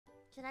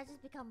Should I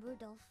just become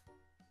Rudolph?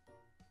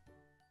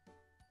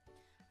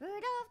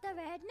 Rudolph the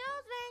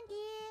red-nosed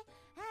reindeer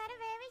had a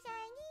very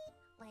shiny...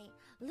 Wait.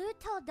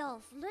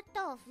 Ludolf.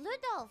 Ludolf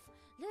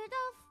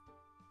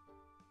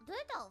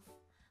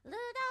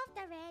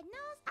the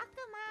red-nosed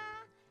Akuma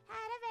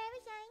had a very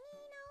shiny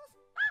nose.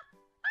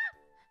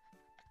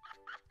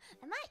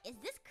 Is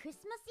this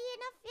Christmassy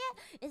enough yet?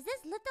 Is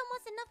this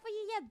Lutomas enough for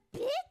you yet,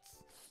 bitch?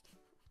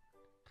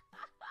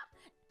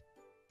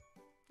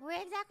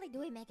 Where exactly do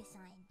we make a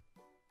sign?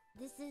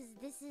 This is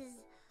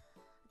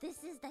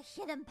the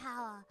hidden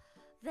power.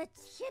 The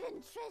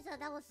hidden treasure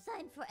that will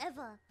shine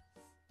forever.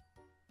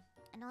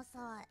 And also,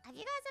 have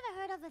you guys ever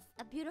heard of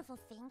a beautiful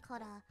thing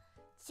called a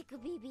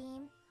chickabee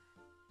beam?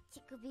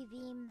 Chickabee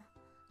beam.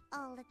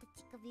 Oh, let the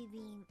chickabee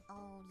beam.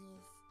 Oh,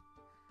 yes.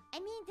 I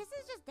mean, this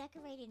is just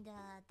decorating the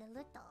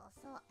Luto.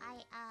 So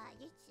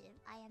YouTube,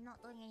 I am not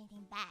doing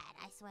anything bad,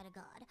 I swear to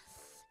God.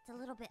 It's a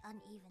little bit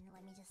uneven.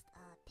 Let me just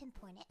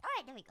pinpoint it.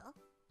 Alright, there we go.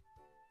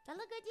 That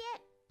look good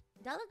yet?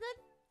 That look good?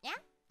 Yeah?